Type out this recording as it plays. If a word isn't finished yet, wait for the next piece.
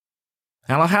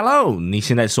Hello， 你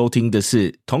现在收听的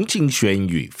是通勤学英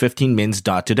语15 minutes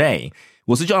today，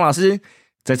 我是 John 老师，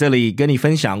在这里跟你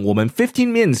分享我们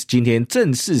15 minutes 今天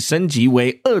正式升级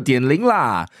为 2.0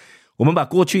 啦。我们把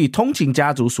过去通勤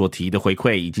家族所提的回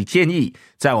馈以及建议，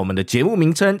在我们的节目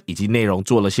名称以及内容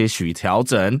做了些许调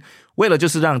整，为了就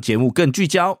是让节目更聚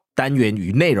焦，单元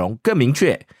与内容更明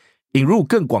确，引入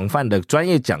更广泛的专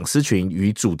业讲师群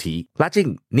与主题，拉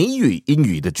近你与英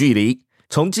语的距离。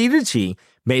从即日起，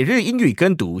每日英语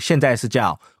跟读现在是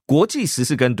叫国际时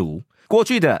事跟读，过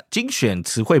去的精选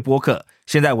词汇播客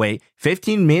现在为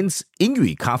15 minutes 英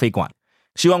语咖啡馆。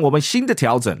希望我们新的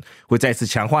调整会再次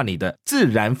强化你的自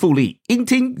然复利音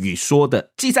听与说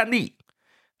的技战力。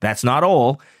 That's not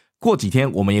all， 过几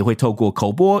天我们也会透过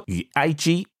口播与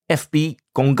IG、FB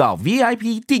公告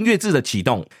VIP 订阅制的启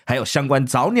动，还有相关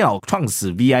早鸟创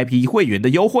始 VIP 会员的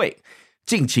优惠，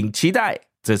敬请期待，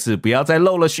这次不要再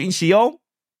漏了讯息哦。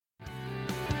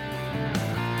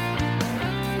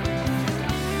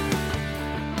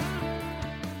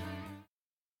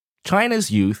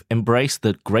China's youth embrace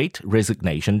the Great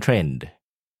Resignation trend.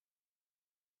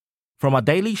 From our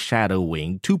daily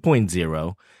shadowing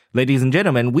 2.0, ladies and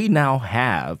gentlemen, we now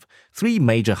have 3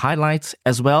 major highlights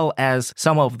as well as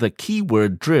some of the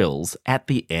keyword drills at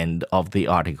the end of the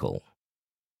article.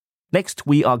 Next,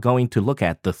 we are going to look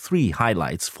at the 3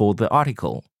 highlights for the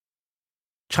article.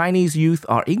 Chinese youth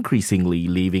are increasingly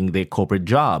leaving their corporate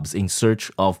jobs in search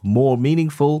of more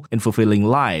meaningful and fulfilling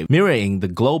lives, mirroring the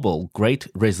global Great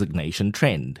Resignation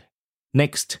trend.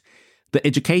 Next, the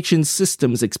education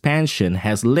system's expansion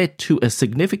has led to a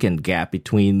significant gap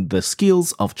between the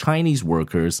skills of Chinese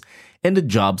workers and the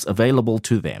jobs available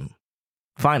to them.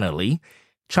 Finally,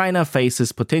 China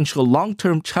faces potential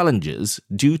long-term challenges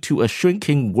due to a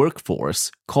shrinking workforce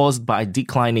caused by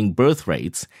declining birth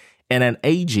rates and an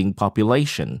aging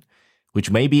population,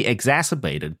 which may be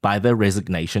exacerbated by the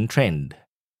resignation trend.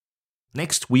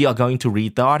 Next, we are going to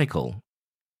read the article.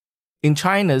 In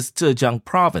China's Zhejiang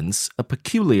province, a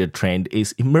peculiar trend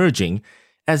is emerging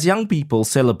as young people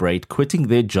celebrate quitting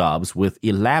their jobs with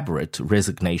elaborate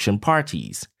resignation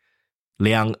parties.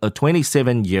 Liang, a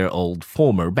 27-year-old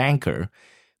former banker,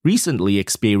 recently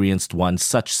experienced one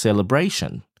such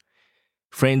celebration.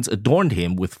 Friends adorned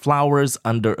him with flowers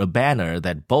under a banner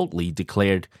that boldly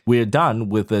declared, "We're done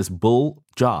with this bull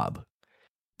job."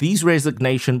 These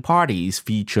resignation parties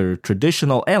feature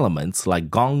traditional elements like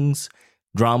gongs,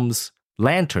 drums,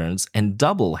 lanterns, and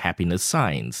double happiness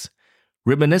signs,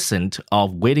 reminiscent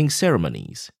of wedding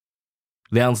ceremonies.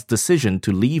 Liang's decision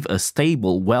to leave a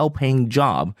stable, well-paying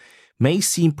job may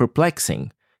seem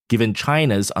perplexing, given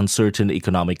China's uncertain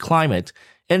economic climate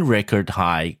and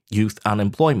record-high youth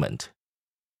unemployment.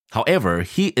 However,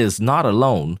 he is not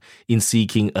alone in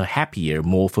seeking a happier,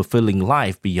 more fulfilling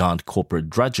life beyond corporate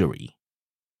drudgery.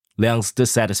 Liang's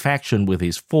dissatisfaction with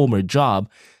his former job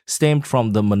stemmed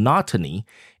from the monotony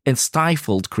and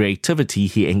stifled creativity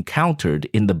he encountered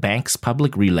in the bank's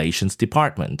public relations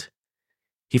department.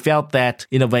 He felt that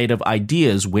innovative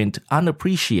ideas went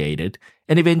unappreciated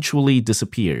and eventually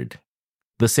disappeared.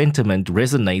 The sentiment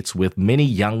resonates with many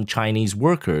young Chinese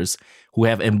workers who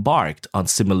have embarked on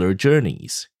similar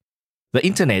journeys. The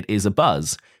internet is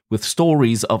abuzz with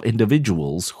stories of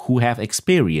individuals who have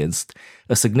experienced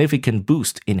a significant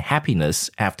boost in happiness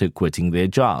after quitting their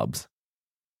jobs.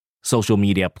 Social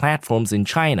media platforms in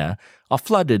China are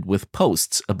flooded with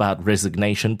posts about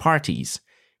resignation parties,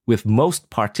 with most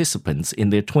participants in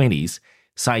their 20s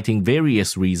citing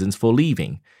various reasons for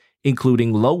leaving,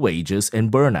 including low wages and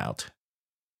burnout.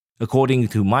 According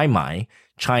to MyMy,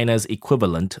 China's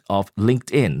equivalent of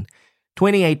LinkedIn,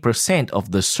 28%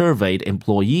 of the surveyed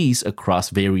employees across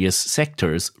various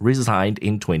sectors resigned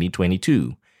in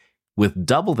 2022, with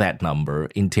double that number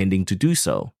intending to do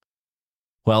so.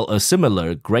 While a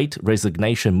similar Great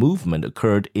Resignation movement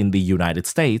occurred in the United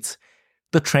States,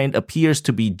 the trend appears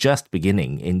to be just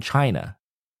beginning in China.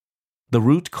 The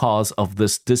root cause of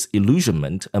this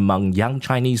disillusionment among young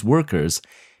Chinese workers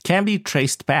can be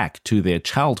traced back to their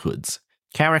childhoods,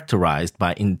 characterized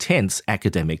by intense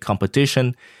academic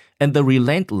competition and the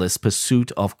relentless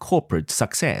pursuit of corporate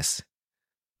success.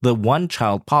 The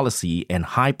one-child policy and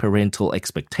high parental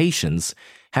expectations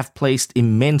have placed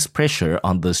immense pressure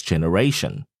on this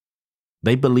generation.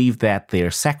 They believe that their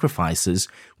sacrifices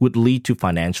would lead to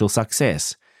financial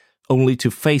success, only to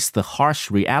face the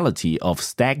harsh reality of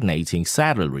stagnating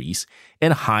salaries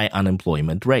and high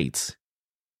unemployment rates.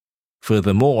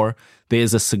 Furthermore, there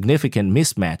is a significant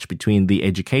mismatch between the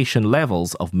education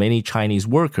levels of many Chinese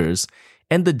workers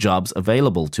and the jobs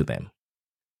available to them.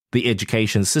 The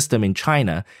education system in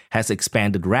China has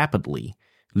expanded rapidly,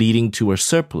 leading to a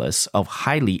surplus of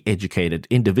highly educated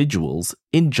individuals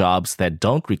in jobs that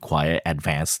don't require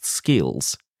advanced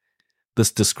skills.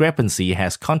 This discrepancy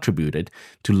has contributed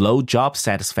to low job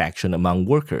satisfaction among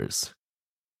workers.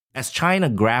 As China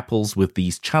grapples with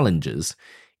these challenges,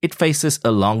 it faces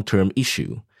a long-term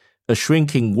issue, a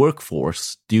shrinking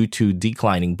workforce due to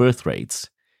declining birth rates.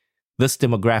 This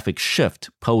demographic shift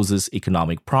poses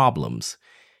economic problems,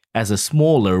 as a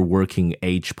smaller working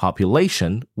age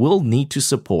population will need to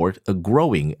support a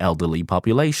growing elderly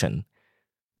population.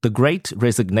 The Great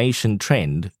Resignation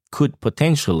trend could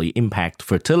potentially impact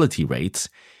fertility rates,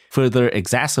 further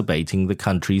exacerbating the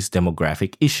country's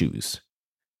demographic issues.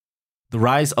 The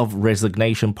rise of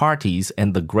resignation parties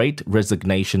and the Great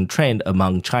Resignation trend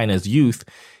among China's youth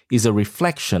is a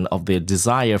reflection of their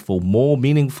desire for more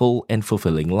meaningful and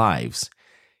fulfilling lives.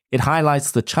 It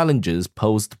highlights the challenges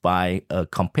posed by a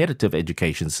competitive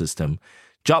education system,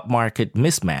 job market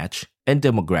mismatch, and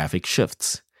demographic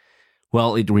shifts.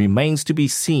 While it remains to be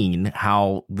seen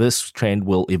how this trend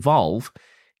will evolve,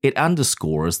 it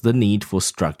underscores the need for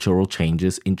structural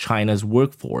changes in China's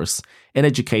workforce and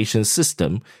education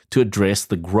system to address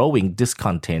the growing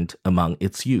discontent among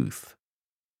its youth.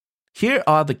 Here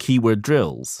are the keyword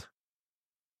drills.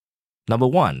 Number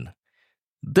 1.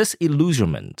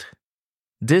 Disillusionment.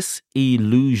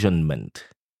 Disillusionment.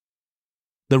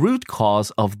 The root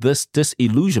cause of this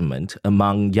disillusionment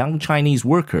among young Chinese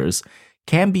workers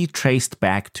can be traced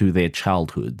back to their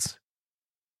childhoods.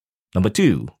 Number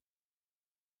 2.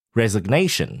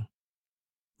 Resignation.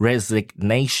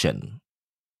 Resignation.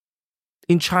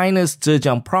 In China's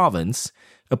Zhejiang province,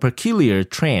 a peculiar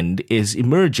trend is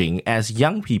emerging as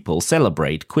young people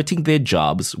celebrate quitting their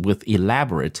jobs with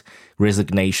elaborate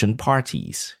resignation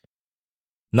parties.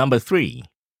 Number 3.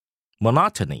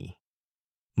 Monotony.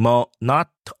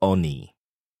 Monotony.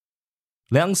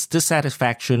 Liang's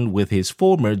dissatisfaction with his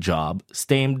former job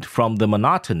stemmed from the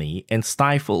monotony and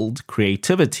stifled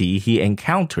creativity he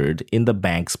encountered in the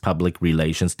bank's public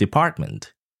relations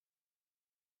department.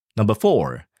 Number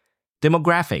 4.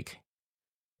 Demographic.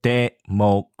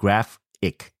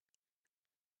 Demographic.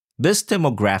 This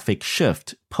demographic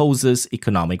shift poses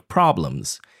economic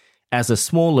problems, as a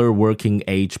smaller working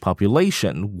age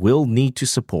population will need to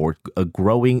support a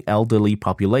growing elderly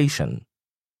population.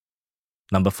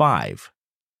 Number 5.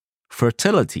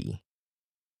 Fertility.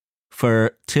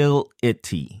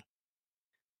 Fertility.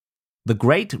 The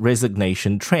Great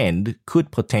Resignation trend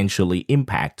could potentially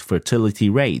impact fertility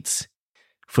rates,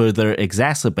 further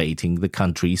exacerbating the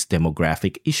country's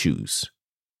demographic issues.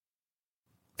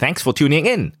 Thanks for tuning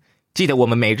in. 记得我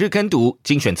们每日跟读、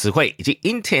精选词汇以及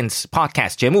Intense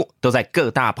Podcast 节目都在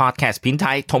各大 Podcast 平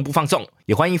台同步放送，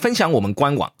也欢迎分享我们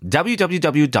官网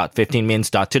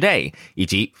www.15minutes.today 以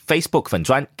及 Facebook 粉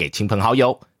专给亲朋好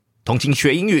友。同情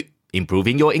学英语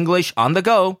Improving your English on the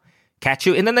go. Catch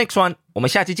you in the next one. 我们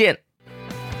下期见。